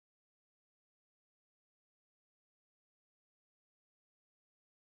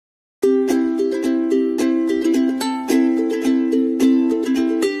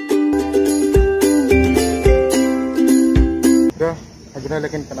Andhra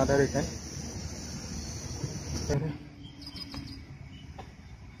Lake in Kannada region.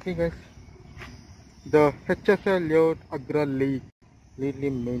 Okay guys, the HSL layout Agra Lake, neatly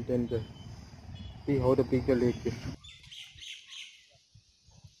maintained. See how the big the lake is.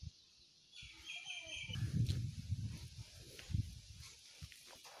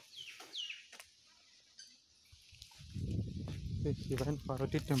 The Shiva and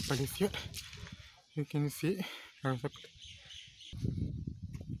Parvati temple is here. You can see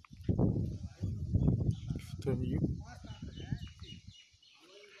the view.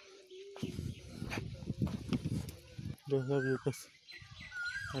 There's a view, guys.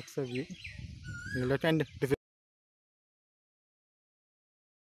 That's a view. Look, and this is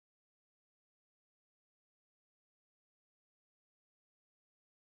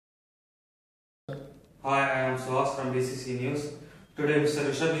Hi, I am Suhas from BCC News. Today Mr.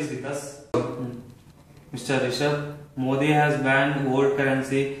 Rishabh is with us. Mr. Rishabh, Modi has banned old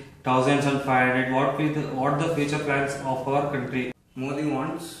currency 1500. What the future plans of our country? Modi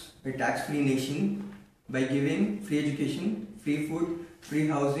wants a tax-free nation by giving free education, free food, free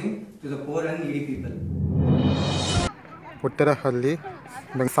housing to the poor and needy people. Uttarahalli.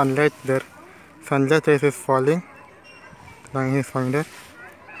 The sunlight there. Sunlight rays is falling. Lying is found there.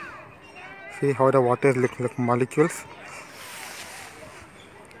 See how the water look like molecules.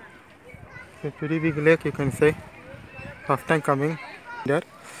 It's a pretty big lake, you can say. First time coming there.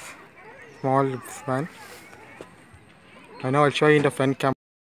 Small span. I know I'll show you in the front camera.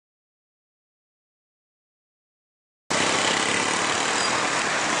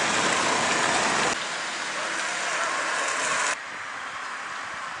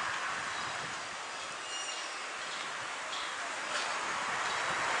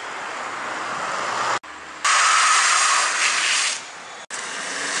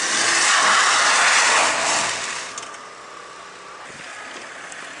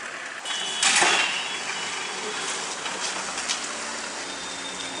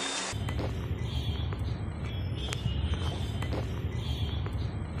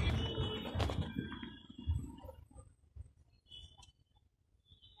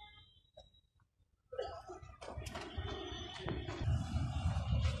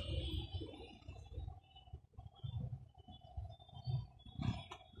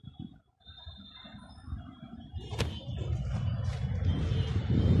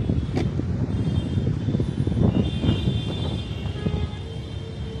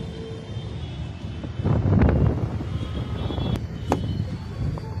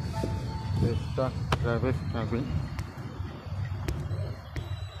 The driver's cabin.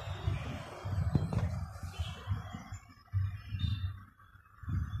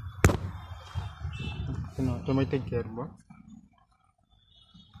 It's an automatic gearbox.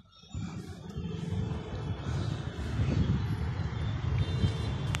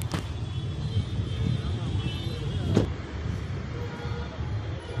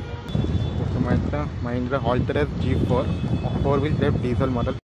 It's a Mahindra Altered G4 4-wheel drive diesel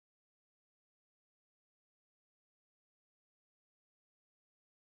model.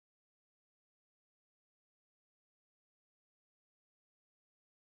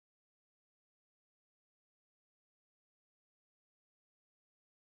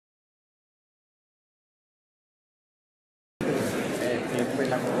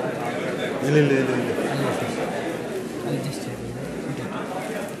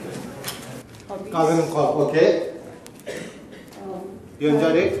 Okay. You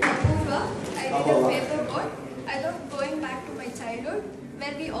enjoyed it? I did a paper boat. I love going back to my childhood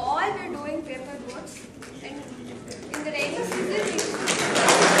where we all were doing paper boats. And in the rainy season,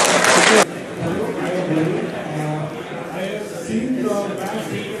 I have seen the match,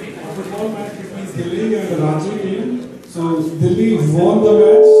 football match between Delhi and the Ranchi team. So Delhi won the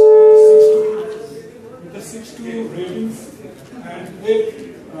match with the 6-2 ratings, and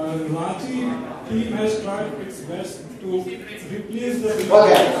Ranchi team has tried its best to replace the.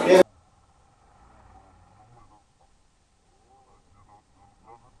 Okay.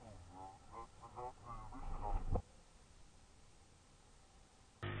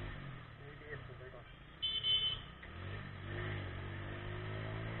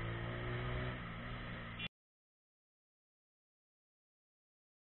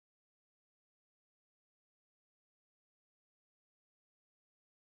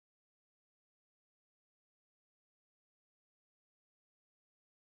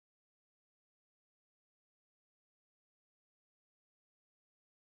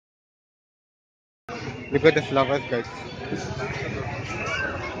 Look at the flowers, guys.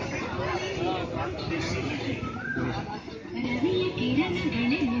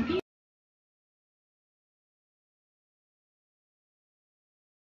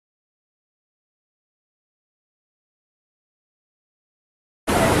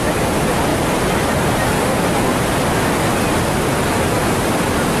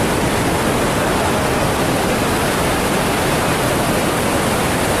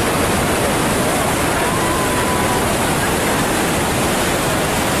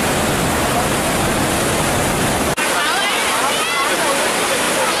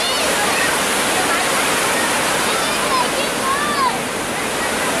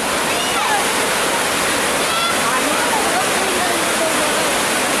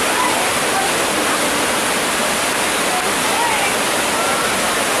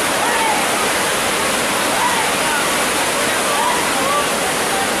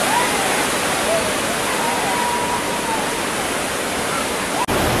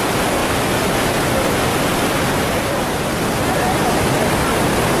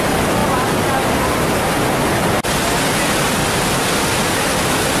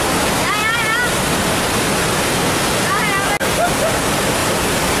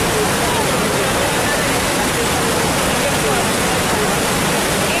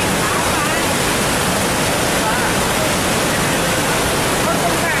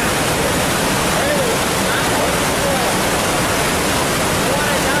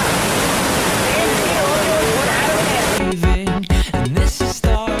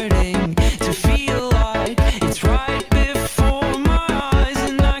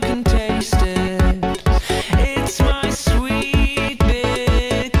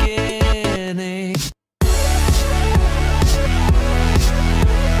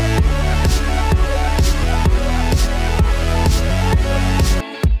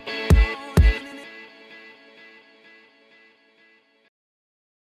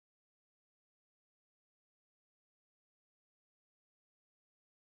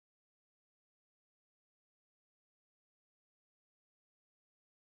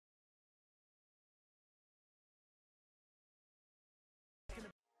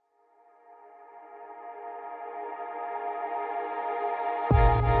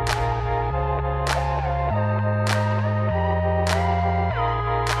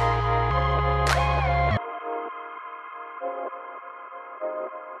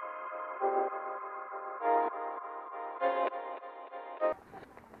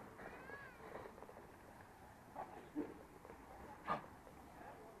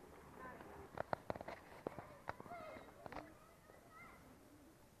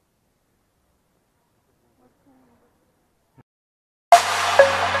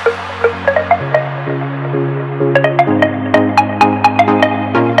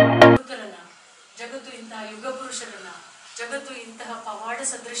 ಪುರುಷನನ್ನ ಜಗತ್ತು ಇಂತಹ ಪವಾಡ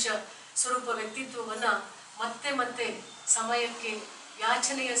ಸದೃಶ ಸ್ವರೂಪ ವ್ಯಕ್ತಿತ್ವವನ್ನ ಮತ್ತೆ ಮತ್ತೆ ಸಮಯಕ್ಕೆ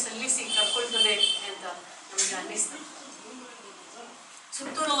ಯಾಚನೆಯ ಸಲ್ಲಿಸಿ ಕರ್ಕೊಳ್ತದೆ ಅಂತ ನಮಗೆ ಅನ್ನಿಸ್ತದೆ.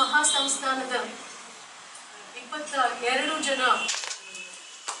 ಸುತ್ತೂರು ಮಹಾಸಂಸ್ಥಾನದ 22 ಜನ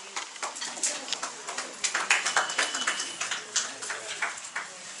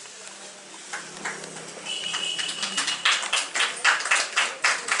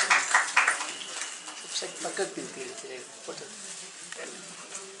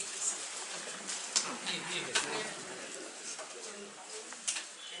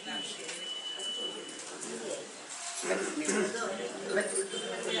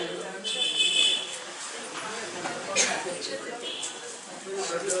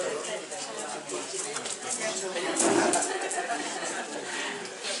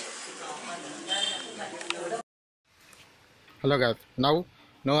Hello guys, now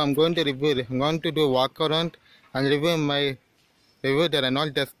I'm going to review. I'm going to do walk around and review my review the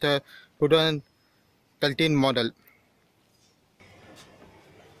Renault Duster 2013 model.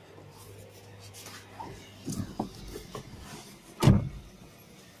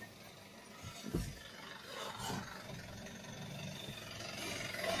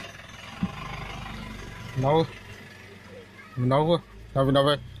 Now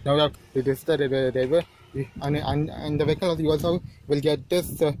it is the review. And the vehicle you also will get this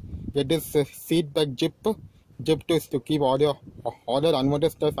seat back zip to keep all your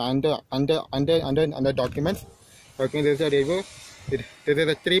unwanted stuff under documents. Okay, this is a review. This is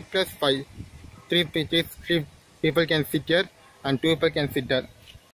a 3+5. 3 people can sit here and 2 people can sit there.